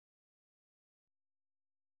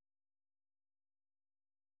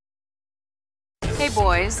Hey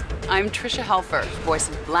boys, I'm Tricia Helfer, voice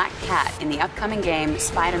of Black Cat in the upcoming game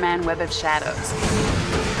Spider-Man Web of Shadows.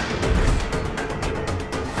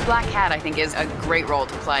 Black Cat, I think, is a great role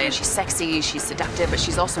to play. She's sexy, she's seductive, but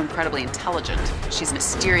she's also incredibly intelligent. She's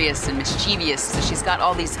mysterious and mischievous, so she's got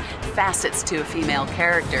all these facets to a female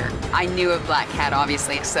character. I knew of Black Cat,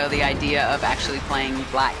 obviously, so the idea of actually playing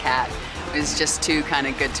Black Cat was just too kind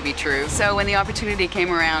of good to be true. So when the opportunity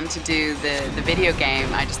came around to do the video game,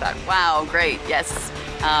 I just thought, wow, great, yes.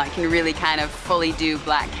 I can really kind of fully do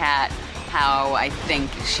Black Cat how I think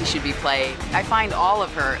she should be played. I find all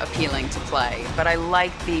of her appealing to play, but I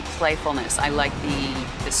like the playfulness. I like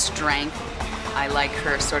the strength. I like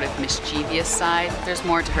her sort of mischievous side. There's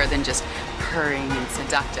more to her than just purring and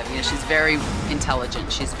seductive. You know, she's very intelligent.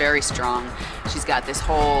 She's very strong. She's got this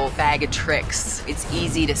whole bag of tricks. It's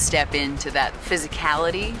easy to step into that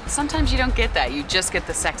physicality. Sometimes you don't get that. You just get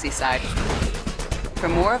the sexy side. For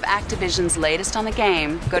more of Activision's latest on the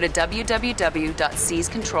game, go to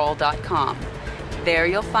www.seizcontrol.com. There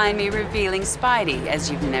you'll find me revealing Spidey as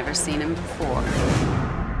you've never seen him before.